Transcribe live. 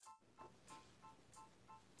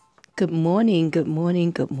Good morning, good morning,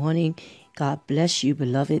 good morning. God bless you,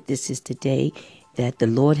 beloved. This is the day that the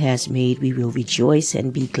Lord has made. We will rejoice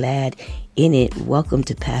and be glad in it. Welcome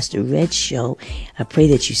to Pastor Red's show. I pray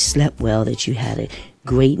that you slept well, that you had a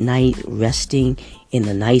great night resting in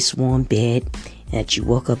a nice warm bed, and that you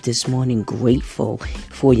woke up this morning grateful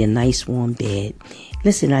for your nice warm bed.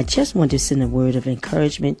 Listen, I just want to send a word of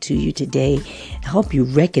encouragement to you today to help you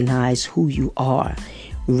recognize who you are.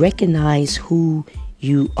 Recognize who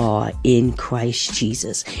you are in Christ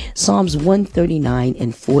Jesus. Psalms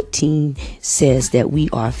 139:14 says that we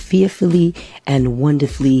are fearfully and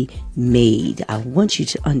wonderfully made. I want you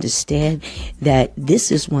to understand that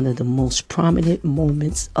this is one of the most prominent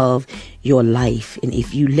moments of your life. And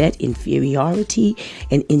if you let inferiority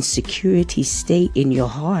and insecurity stay in your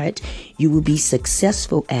heart, you will be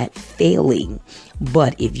successful at failing.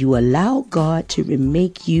 But if you allow God to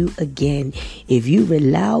remake you again, if you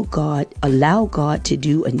allow God to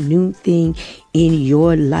do a new thing in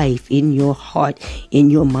your life, in your heart,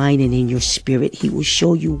 in your mind, and in your spirit, He will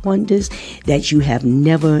show you wonders that you have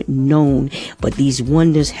never known. But these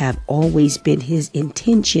wonders have always been His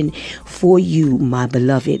intention for you, my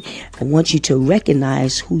beloved. I want you to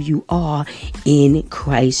recognize who you are in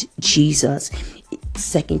Christ Jesus.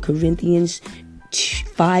 2 Corinthians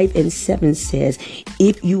 5:7 says,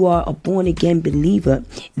 if you are a born again believer,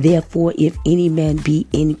 therefore if any man be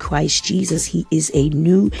in Christ Jesus, he is a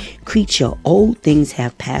new creature. Old things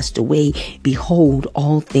have passed away. Behold,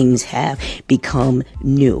 all things have become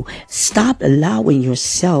new. Stop allowing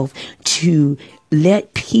yourself to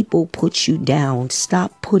let people put you down.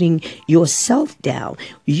 Stop putting yourself down.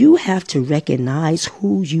 You have to recognize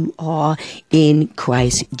who you are in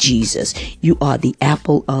Christ Jesus. You are the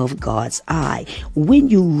apple of God's eye. When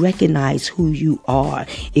you recognize who you are,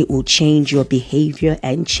 it will change your behavior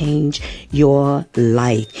and change your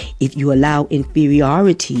life. If you allow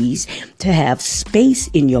inferiorities to have space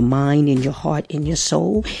in your mind, in your heart, in your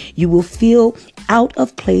soul, you will feel out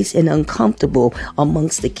of place and uncomfortable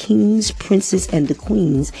amongst the kings, princes, and the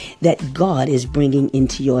queens that God is bringing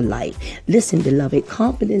into your life. Listen, beloved,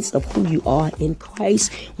 confidence of who you are in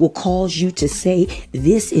Christ will cause you to say,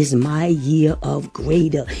 this is my year of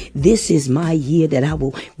greater. This is my year that I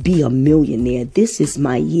will be a millionaire. This is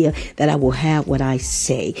my year that I will have what I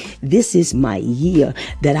say. This is my year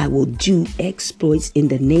that I will do exploits in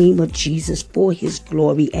the name of Jesus for His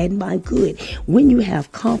glory and my good. When you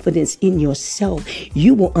have confidence in yourself,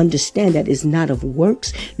 you will understand that it's not of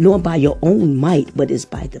works nor by your own might, but is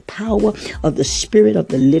by the power of the Spirit of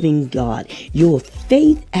the living God. Your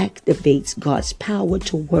faith activates God's power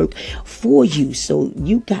to work for you. So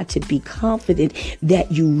you got to be confident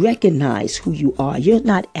that you recognize who you are. You're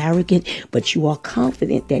not arrogant, but you are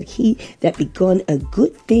confident that He that begun a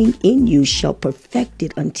good thing in you shall perfect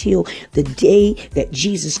it until the day that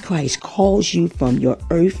Jesus Christ calls you from your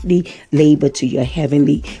earthly labor to your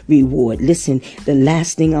heavenly reward. Listen, the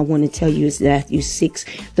last thing I want to tell you is Matthew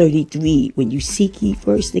 6:33. When you seek ye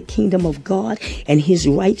first the kingdom of God and His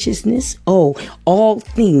righteousness, all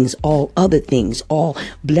things, all other things, all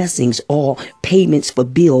blessings, all payments for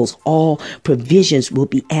bills, all provisions will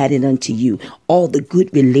be added unto you. All the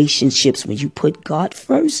good relationships, when you put God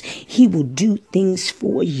first, He will do things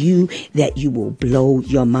for you that you will blow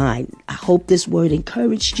your mind. I hope this word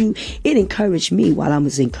encouraged you. It encouraged me while I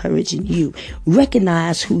was encouraging you.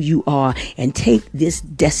 Recognize who you are and take this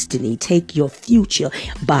destiny, take your future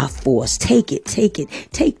by force. Take it,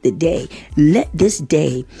 take the day. Let this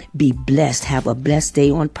day be blessed. Have a blessed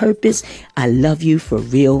day on purpose. I love you for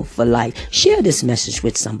real, for life. Share this message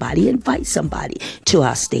with somebody. Invite somebody to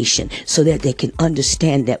our station so that they can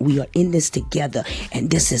understand that we are in this together and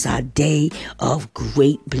this is our day of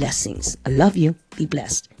great blessings. I love you. Be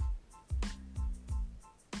blessed.